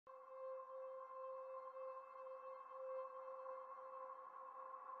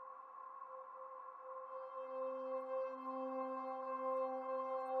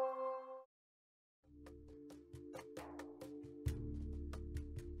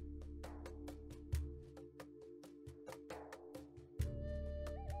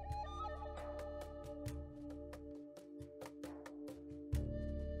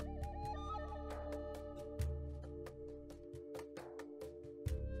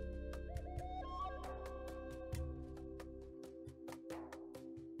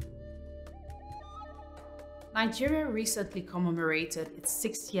Nigeria recently commemorated its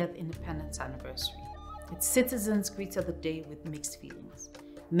 60th independence anniversary. Its citizens greeted the day with mixed feelings.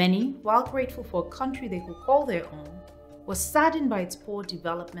 Many, while grateful for a country they could call their own, were saddened by its poor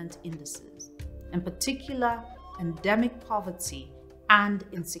development indices, in particular endemic poverty and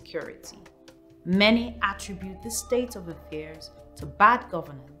insecurity. Many attribute this state of affairs to bad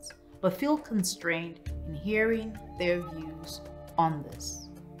governance, but feel constrained in hearing their views on this.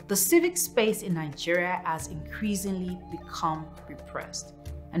 The civic space in Nigeria has increasingly become repressed,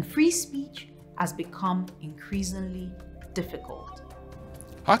 and free speech has become increasingly difficult.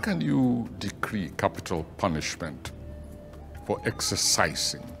 How can you decree capital punishment for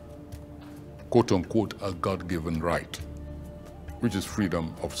exercising, quote unquote, a God-given right, which is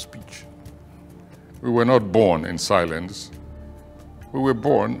freedom of speech? We were not born in silence. We were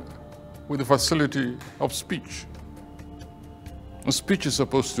born with the facility of speech. And speech is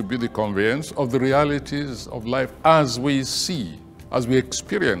supposed to be the conveyance of the realities of life as we see, as we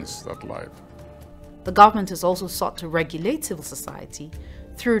experience that life. The government has also sought to regulate civil society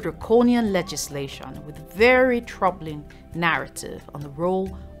through draconian legislation with very troubling narrative on the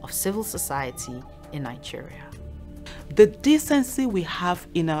role of civil society in Nigeria. The decency we have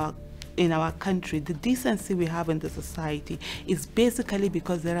in our country, the decency we have in the society is basically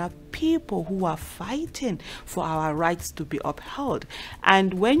because there are people who are fighting for our rights to be upheld.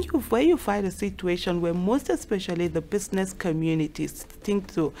 And when you find a situation where most especially the business communities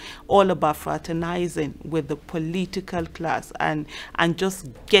think to all about fraternizing with the political class and just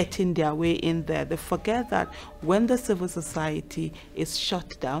getting their way in there, they forget that when the civil society is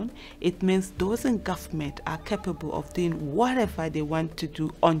shut down, it means those in government are capable of doing whatever they want to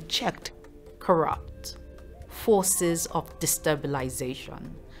do unchecked. Corrupt, forces of destabilization,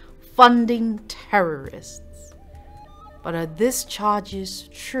 funding terrorists. But are these charges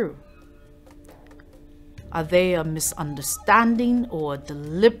true? Are they a misunderstanding or a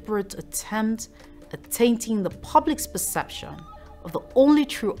deliberate attempt at tainting the public's perception of the only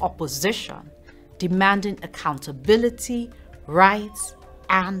true opposition demanding accountability, rights,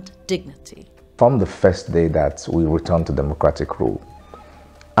 and dignity? From the first day that we returned to democratic rule,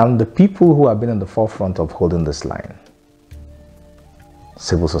 and the people who have been in the forefront of holding this line,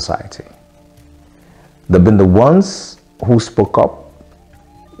 civil society. They've been the ones who spoke up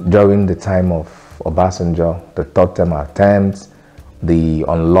during the time of Obasanjo, the third term attempt, the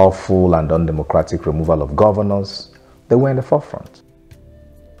unlawful and undemocratic removal of governors. They were in the forefront.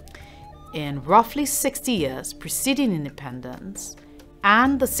 In roughly 60 years preceding independence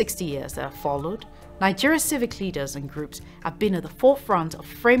and the 60 years that have followed, Nigeria's civic leaders and groups have been at the forefront of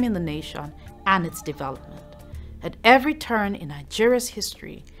framing the nation and its development. At every turn in Nigeria's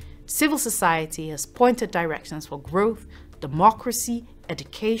history, civil society has pointed directions for growth, democracy,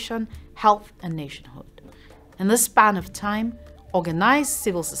 education, health, and nationhood. In this span of time, organized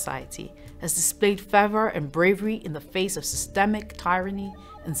civil society has displayed fervor and bravery in the face of systemic tyranny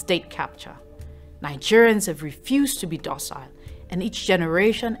and state capture. Nigerians have refused to be docile, and each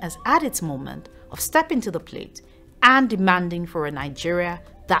generation has had its moment of stepping to the plate and demanding for a Nigeria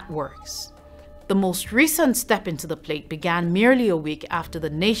that works. The most recent step into the plate began merely a week after the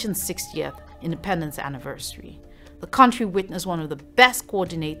nation's 60th independence anniversary. The country witnessed one of the best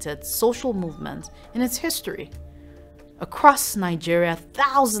coordinated social movements in its history. Across Nigeria,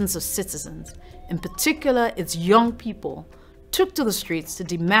 thousands of citizens, in particular its young people, took to the streets to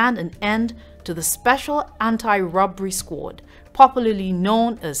demand an end to the Special Anti-Robbery Squad, popularly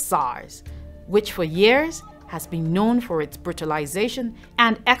known as SARS, which for years has been known for its brutalization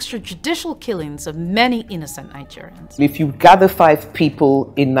and extrajudicial killings of many innocent Nigerians. If you gather 5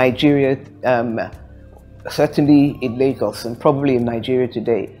 people in Nigeria, certainly in Lagos and probably in Nigeria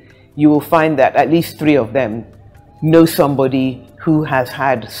today, you will find that at least 3 of them know somebody who has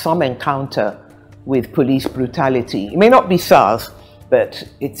had some encounter with police brutality. It may not be SARS, but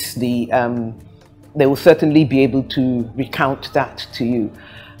it's they will certainly be able to recount that to you.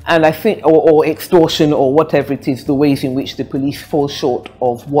 And I think, or extortion or whatever it is, the ways in which the police fall short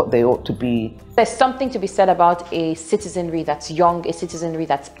of what they ought to be. There's something to be said about a citizenry that's young, a citizenry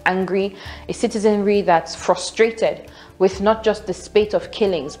that's angry, a citizenry that's frustrated with not just the spate of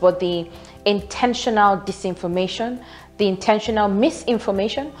killings, but the intentional disinformation, the intentional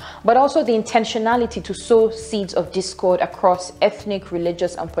misinformation, but also the intentionality to sow seeds of discord across ethnic,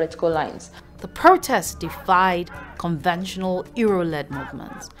 religious, and political lines. The protests defied conventional Euro-led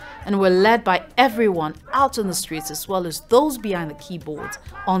movements and were led by everyone out on the streets as well as those behind the keyboards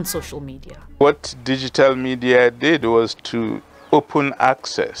on social media. What digital media did was to open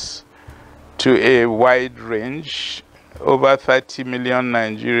access to a wide range, over 30 million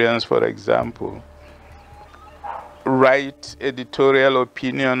Nigerians, for example, write editorial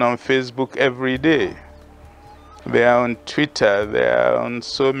opinion on Facebook every day. They are on Twitter, they are on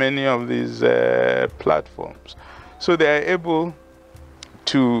so many of these platforms. So they are able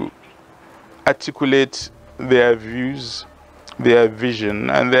to articulate their views, their vision,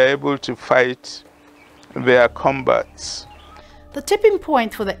 and they're able to fight their combats. The tipping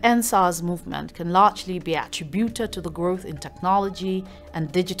point for the EndSARS movement can largely be attributed to the growth in technology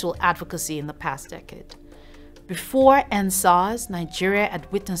and digital advocacy in the past decade. Before EndSARS, Nigeria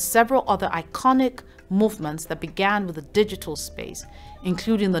had witnessed several other iconic movements that began with the digital space,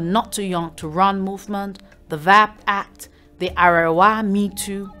 including the Not Too Young to Run movement, the VAP Act, the Arewa Me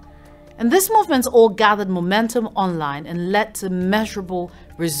Too. And these movements all gathered momentum online and led to measurable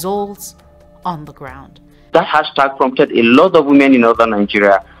results on the ground. That hashtag prompted a lot of women in northern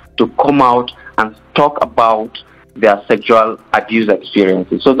Nigeria to come out and talk about their sexual abuse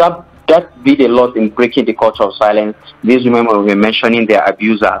experiences. So that did a lot in breaking the culture of silence. These women were mentioning their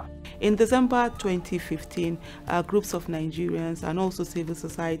abusers. In December 2015, groups of Nigerians and also civil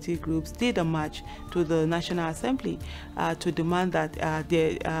society groups did a march to the National Assembly to demand that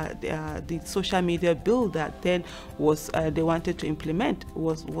the social media bill that then was they wanted to implement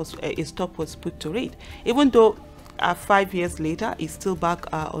was a stop was put to it. Even though 5 years later, it's still back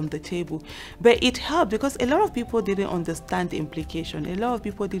on the table. But it helped because a lot of people didn't understand the implication. A lot of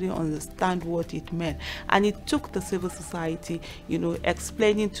people didn't understand what it meant. And it took the civil society, you know,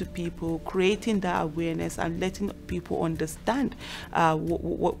 explaining to people, creating that awareness and letting people understand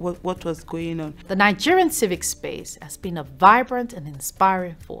what was going on. The Nigerian civic space has been a vibrant and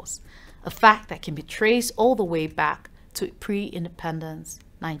inspiring force, a fact that can be traced all the way back to pre-independence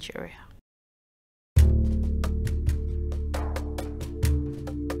Nigeria.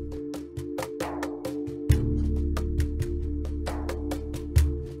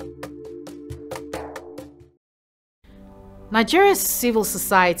 Nigeria's civil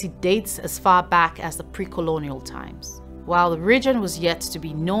society dates as far back as the pre-colonial times. While the region was yet to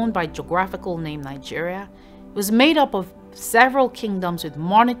be known by geographical name Nigeria, it was made up of several kingdoms with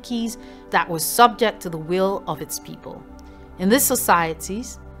monarchies that were subject to the will of its people. In these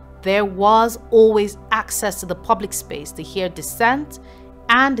societies, there was always access to the public space to hear dissent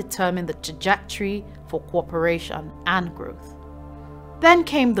and determine the trajectory for cooperation and growth. Then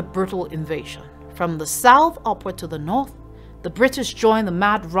came the brutal invasion. From the south upward to the north, the British joined the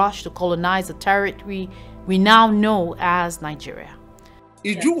mad rush to colonize the territory we now know as Nigeria.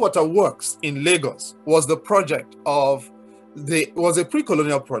 Iju Water Works in Lagos was the project of was a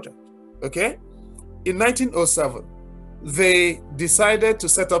pre-colonial project. Okay, in 1907, they decided to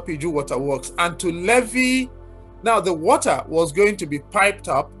set up Iju Water Works and to levy. Now the water was going to be piped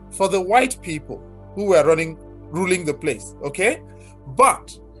up for the white people who were ruling the place. Okay,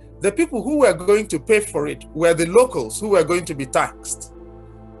 but the people who were going to pay for it were the locals who were going to be taxed.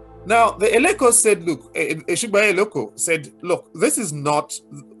 Now, the Eleko said, look, Eshigbaye Eleko said, look, this is not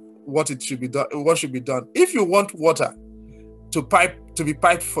what it should be done. What should be done? If you want water to be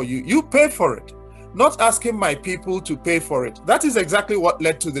piped for you, you pay for it. Not asking my people to pay for it. That is exactly what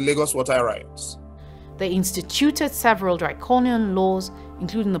led to the Lagos water riots. They instituted several draconian laws,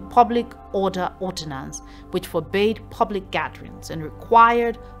 including the Public Order Ordinance, which forbade public gatherings and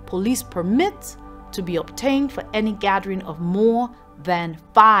required police permits to be obtained for any gathering of more than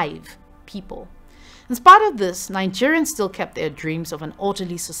 5 people. In spite of this, Nigerians still kept their dreams of an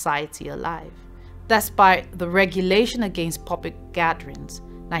orderly society alive. Despite the regulation against public gatherings,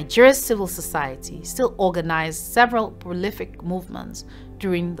 Nigeria's civil society still organized several prolific movements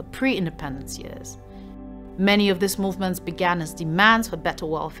during the pre-independence years. Many of these movements began as demands for better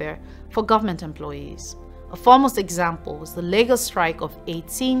welfare for government employees. A foremost example was the Lagos strike of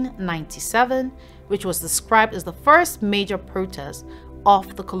 1897, which was described as the first major protest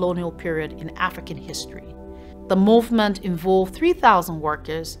of the colonial period in African history. The movement involved 3,000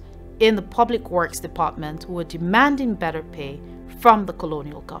 workers in the Public Works Department who were demanding better pay from the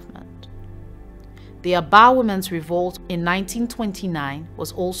colonial government. The Aba Women's Revolt in 1929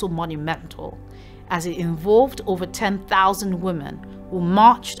 was also monumental, as it involved over 10,000 women who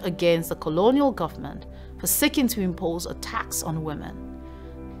marched against the colonial government for seeking to impose a tax on women.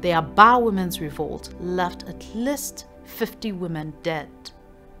 The Aba Women's Revolt left at least 50 women dead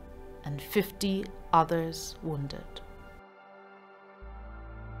and 50 others wounded.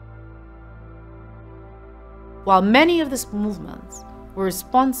 While many of these movements were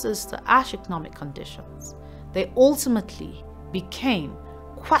responses to harsh economic conditions, they ultimately became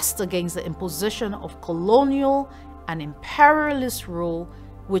quests against the imposition of colonial and imperialist rule,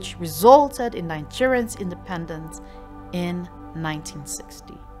 which resulted in Nigeria's independence in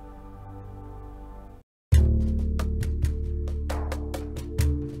 1960.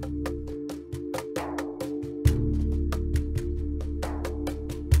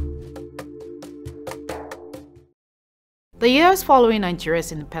 The years following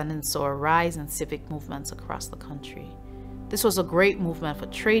Nigeria's independence saw a rise in civic movements across the country. This was a great movement for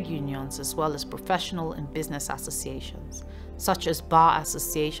trade unions as well as professional and business associations, such as bar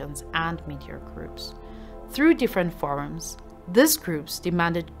associations and media groups. Through different forums, these groups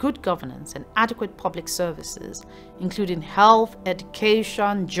demanded good governance and adequate public services, including health,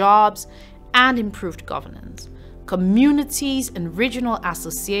 education, jobs, and improved governance. Communities and regional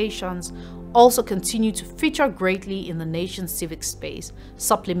associations also continue to feature greatly in the nation's civic space,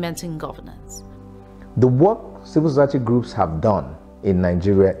 supplementing governance. The work civil society groups have done in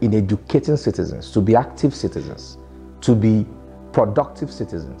Nigeria in educating citizens to be active citizens, to be productive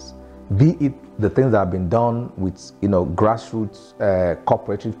citizens, be it the things that have been done with grassroots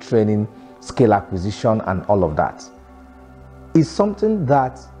cooperative training, skill acquisition, and all of that, is something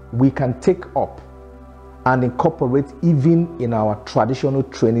that we can take up and incorporate even in our traditional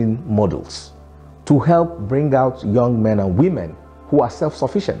training models to help bring out young men and women who are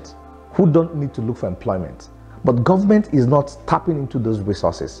self-sufficient, who don't need to look for employment. But government is not tapping into those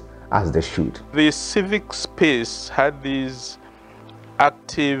resources as they should. The civic space had these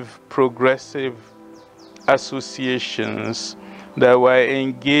active, progressive associations that were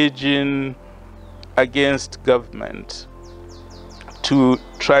engaging against government to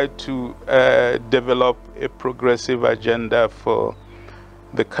try to develop a progressive agenda for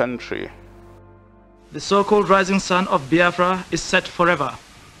the country. The so-called rising sun of Biafra is set forever.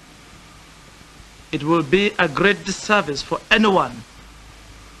 It will be a great disservice for anyone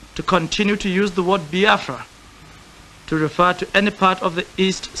to continue to use the word Biafra to refer to any part of the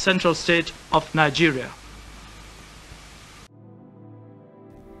East Central state of Nigeria.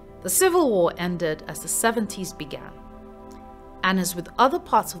 The Civil War ended as the 70s began. And as with other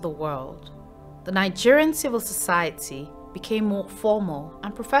parts of the world, the Nigerian civil society became more formal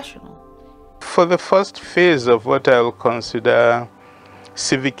and professional. For the first phase of what I will consider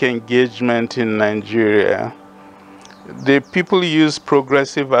civic engagement in Nigeria, the people used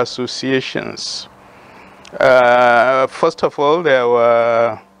progressive associations. First of all, there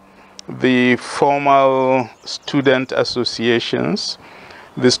were the formal student associations,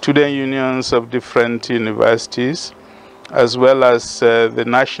 the student unions of different universities, as well as the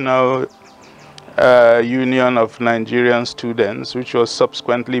National Union of Nigerian Students, which was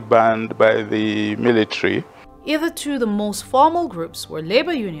subsequently banned by the military. Hitherto, the most formal groups were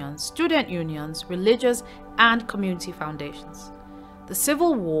labor unions, student unions, religious and community foundations. The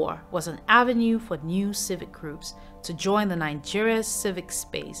Civil War was an avenue for new civic groups to join the Nigeria's civic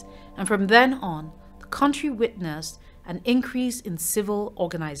space, and from then on, the country witnessed an increase in civil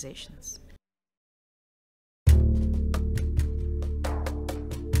organizations.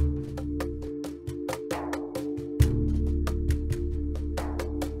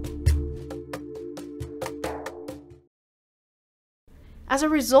 As a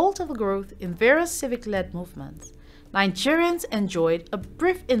result of the growth in various civic-led movements, Nigerians enjoyed a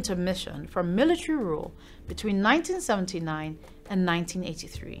brief intermission from military rule between 1979 and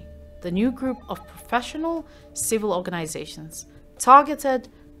 1983. The new group of professional civil organizations targeted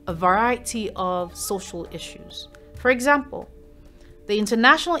a variety of social issues. For example, the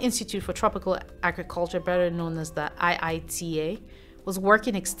International Institute for Tropical Agriculture, better known as the IITA, was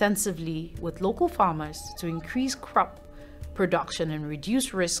working extensively with local farmers to increase crop production and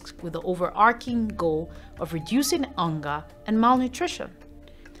reduce risks with the overarching goal of reducing hunger and malnutrition.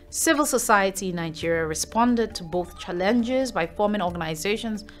 Civil society in Nigeria responded to both challenges by forming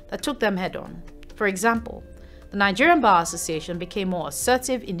organizations that took them head-on. For example, the Nigerian Bar Association became more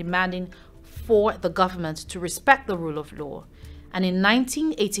assertive in demanding for the government to respect the rule of law, and in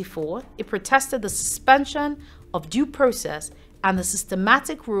 1984, it protested the suspension of due process and the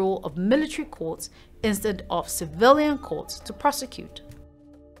systematic rule of military courts instead of civilian courts to prosecute.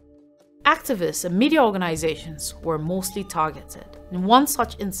 Activists and media organizations were mostly targeted. In one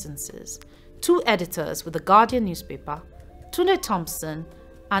such instances, two editors with the Guardian newspaper, Tunde Thompson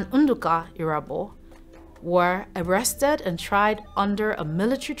and Nduka Irabo, were arrested and tried under a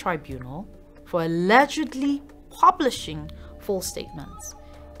military tribunal for allegedly publishing false statements.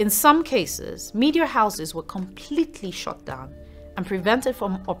 In some cases, media houses were completely shut down and prevented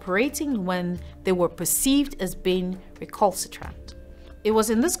from operating when they were perceived as being recalcitrant. It was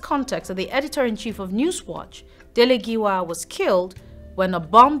in this context that the editor-in-chief of Newswatch, Dele Giwa, was killed when a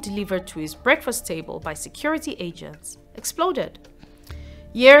bomb delivered to his breakfast table by security agents exploded.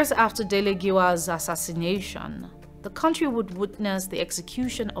 Years after Dele Giwa's assassination, the country would witness the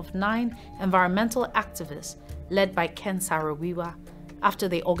execution of 9 environmental activists led by Ken Saro-Wiwa after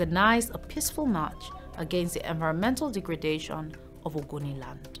they organized a peaceful march against the environmental degradation of Ogoni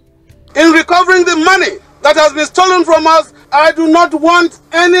land. In recovering the money that has been stolen from us. I do not want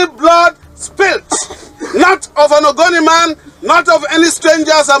any blood spilt, not of an Ogoni man, not of any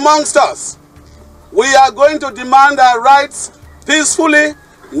strangers amongst us. We are going to demand our rights peacefully,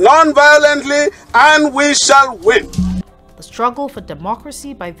 non-violently, and we shall win. The struggle for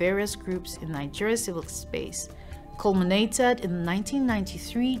democracy by various groups in Nigeria's civil space culminated in the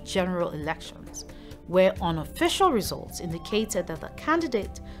 1993 general elections, where unofficial results indicated that the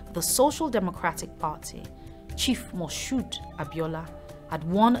candidate of the Social Democratic Party, Chief Moshood Abiola, had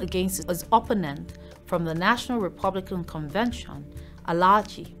won against his opponent from the National Republican Convention,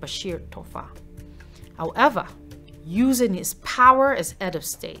 Alhaji Bashir Tofa. However, using his power as head of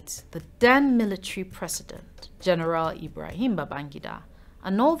state, the then military president, General Ibrahim Babangida,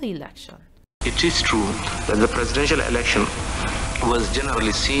 annulled the election. It is true that the presidential election was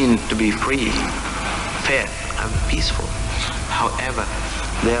generally seen to be free, fair, and peaceful. However,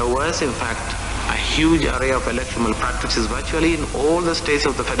 there was in fact a huge array of electoral malpractices virtually in all the states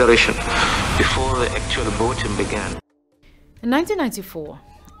of the Federation before the actual voting began. In 1994,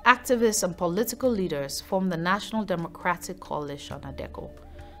 activists and political leaders formed the National Democratic Coalition, ADECO,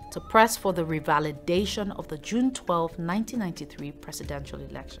 to press for the revalidation of the June 12, 1993 presidential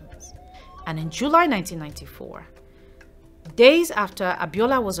elections. And in July 1994, days after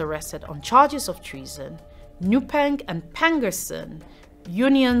Abiola was arrested on charges of treason, Nupeng and Pengerson,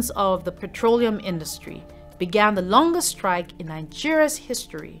 unions of the petroleum industry, began the longest strike in Nigeria's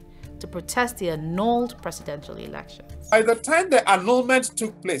history to protest the annulled presidential elections. By the time the annulment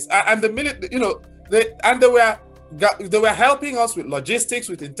took place, and the they were helping us with logistics,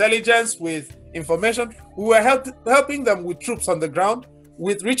 with intelligence, with information. We were helping them with troops on the ground,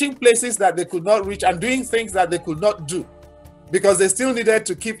 with reaching places that they could not reach and doing things that they could not do, because they still needed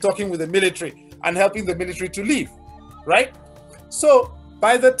to keep talking with the military and helping the military to leave, right? So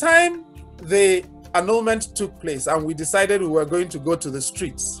by the time the annulment took place and we decided we were going to go to the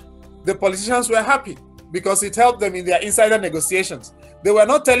streets, the politicians were happy because it helped them in their insider negotiations. They were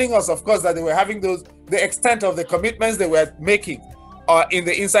not telling us, of course, that they were having the extent of the commitments they were making in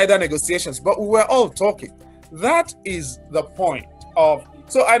the insider negotiations, but we were all talking. That is the point of,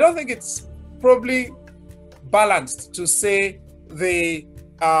 so I don't think it's probably balanced to say the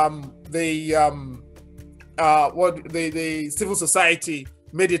civil society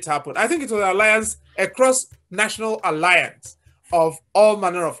made it happen. I think it was an alliance, a cross-national alliance of all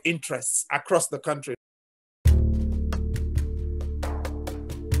manner of interests across the country.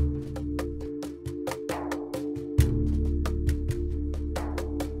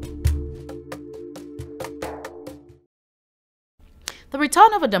 The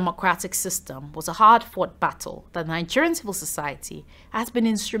return of a democratic system was a hard-fought battle that Nigerian civil society has been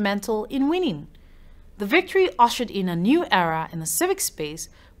instrumental in winning. The victory ushered in a new era in the civic space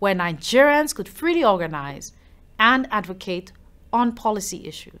where Nigerians could freely organize and advocate on policy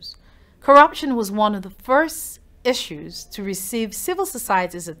issues. Corruption was one of the first issues to receive civil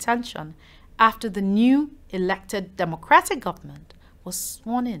society's attention after the new elected democratic government was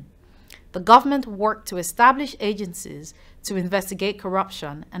sworn in. The government worked to establish agencies to investigate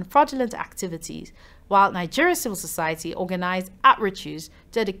corruption and fraudulent activities, while Nigeria's civil society organized outreaches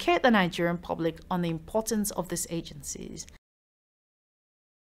to educate the Nigerian public on the importance of these agencies.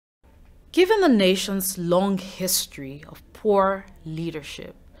 Given the nation's long history of poor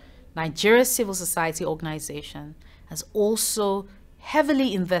leadership, Nigeria's civil society organization has also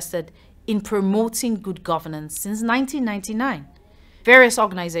heavily invested in promoting good governance since 1999. Various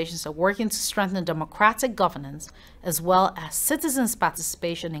organizations are working to strengthen democratic governance as well as citizens'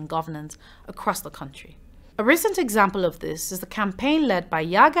 participation in governance across the country. A recent example of this is the campaign led by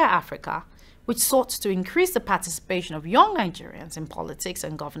Yaga Africa, which sought to increase the participation of young Nigerians in politics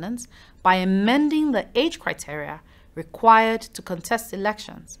and governance by amending the age criteria required to contest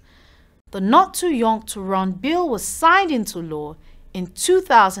elections. The Not Too Young to Run bill was signed into law in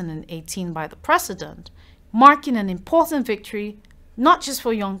 2018 by the President, marking an important victory not just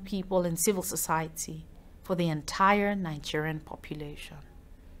for young people in civil society, for the entire Nigerian population.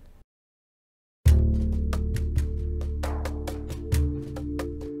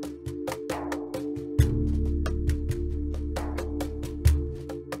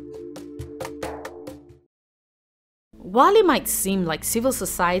 While it might seem like civil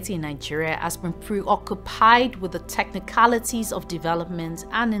society in Nigeria has been preoccupied with the technicalities of development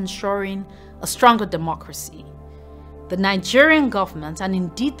and ensuring a stronger democracy, the Nigerian government, and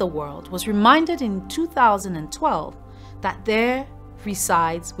indeed the world, was reminded in 2012 that there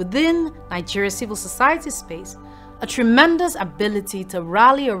resides within Nigeria's civil society space a tremendous ability to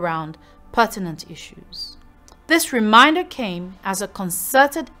rally around pertinent issues. This reminder came as a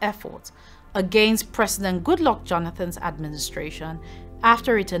concerted effort against President Goodluck Jonathan's administration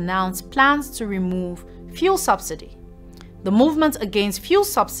after it announced plans to remove fuel subsidy. The movement against fuel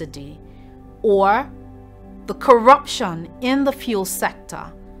subsidy, or the corruption in the fuel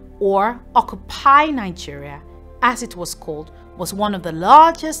sector, or Occupy Nigeria, as it was called, was one of the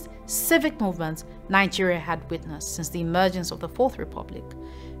largest civic movements Nigeria had witnessed since the emergence of the Fourth Republic.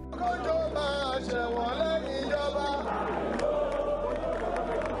 We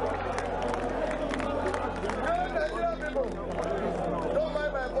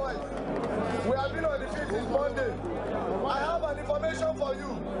have been on the field since Monday. I have an information for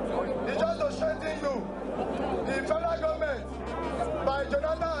you. It's just to strengthen you. The federal government, by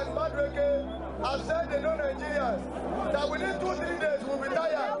Jonathan and Madreke, have said they know Nigerians that within 2-3 days we'll be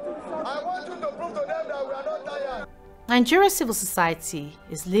tired. I want you to prove to them that we are not tired. Nigeria's civil society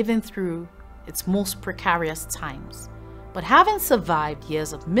is living through its most precarious times, but having survived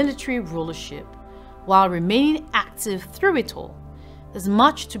years of military rulership while remaining active through it all, there's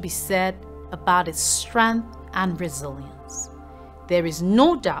much to be said about its strength and resilience. There is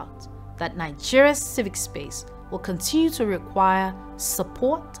no doubt that Nigeria's civic space will continue to require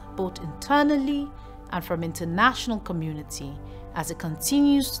support both internally and from international community as it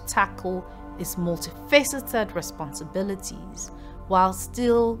continues to tackle its multifaceted responsibilities while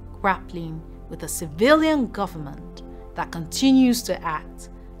still grappling with a civilian government that continues to act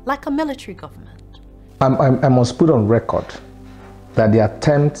like a military government. I must put on record that the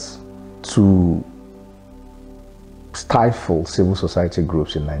attempt to stifle civil society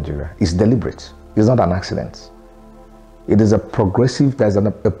groups in Nigeria is deliberate. It's not an accident. It is a progressive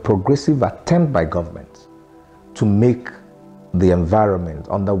attempt by government to make the environment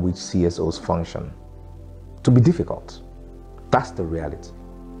under which CSOs function to be difficult. That's the reality.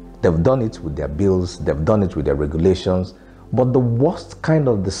 They've done it with their bills, they've done it with their regulations, but the worst kind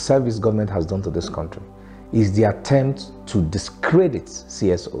of disservice government has done to this country is the attempt to discredit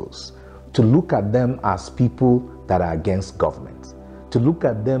CSOs, to look at them as people that are against government, to look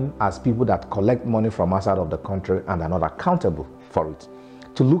at them as people that collect money from outside of the country and are not accountable for it,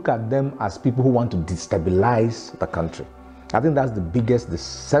 to look at them as people who want to destabilize the country. I think that's the biggest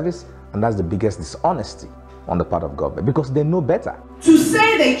disservice and that's the biggest dishonesty on the part of government, because they know better. To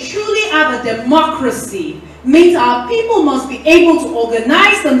say they truly have a democracy means our people must be able to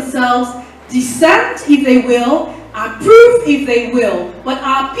organize themselves, dissent if they will, approve if they will, but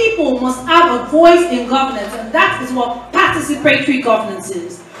our people must have a voice in governance, and that is what participatory governance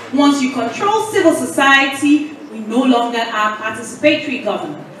is. Once you control civil society, we no longer have participatory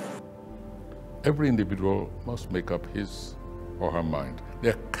governance. Every individual must make up his or her mind.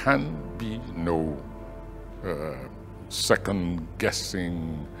 There can be no second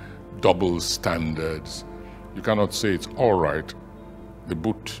guessing, double standards. You cannot say it's all right. The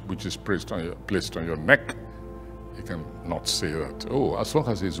boot which is placed on your neck, you cannot say that, oh, as long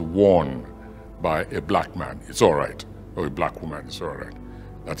as it's worn by a black man, it's all right, or a black woman, it's all right.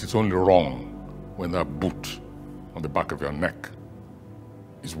 That it's only wrong when that boot on the back of your neck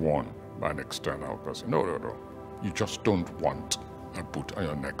is worn by an external person. No, no, no. You just don't want a boot on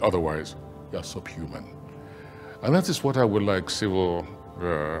your neck. Otherwise, you're subhuman. And that is what I would like civil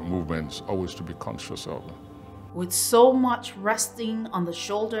movements always to be conscious of. With so much resting on the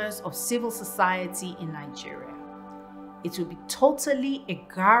shoulders of civil society in Nigeria, it would be totally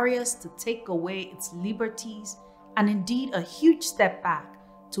egregious to take away its liberties and indeed a huge step back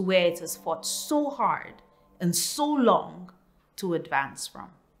to where it has fought so hard and so long to advance from.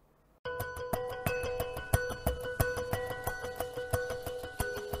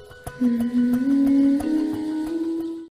 Mm-hmm.